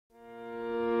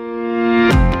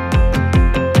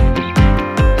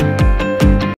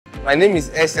My name is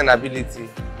Ability.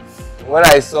 When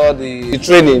I saw the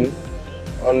training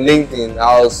on LinkedIn,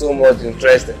 I was so much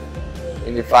interested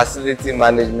in the facility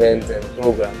management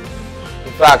program.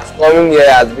 In fact, coming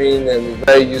here has been a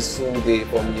very useful day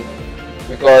for me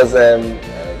because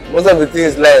most of the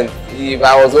things learned, if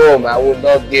I was home, I would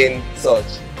not gain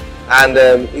such. And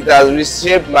it has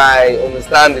reshaped my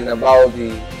understanding about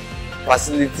the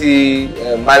facility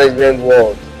management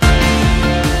world.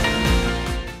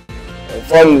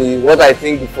 Formally, what I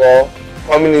think before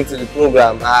coming into the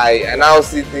program, I now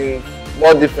see things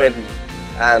more differently,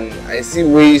 and I see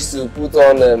ways to put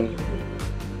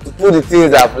the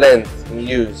things I've learned in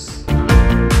use.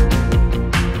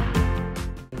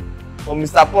 For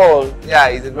Mr. Paul, yeah,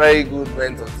 he's a very good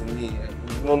mentor to me.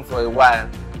 We've known for a while,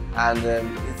 and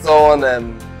it's someone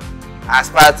I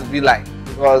aspire to be like,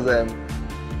 because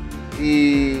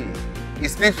he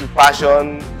speaks with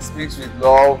passion, he speaks with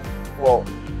love for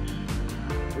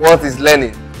what he's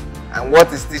learning and what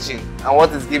he's teaching and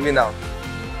what he's giving out,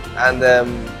 and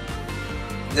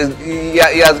he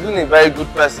has been a very good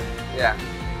person. Yeah,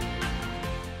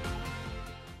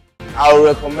 I would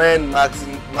recommend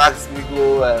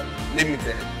Max-migold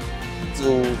Limited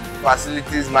to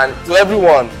facilities to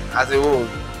everyone as a whole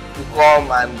to come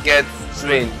and get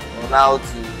trained on how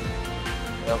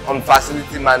to on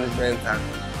facility management and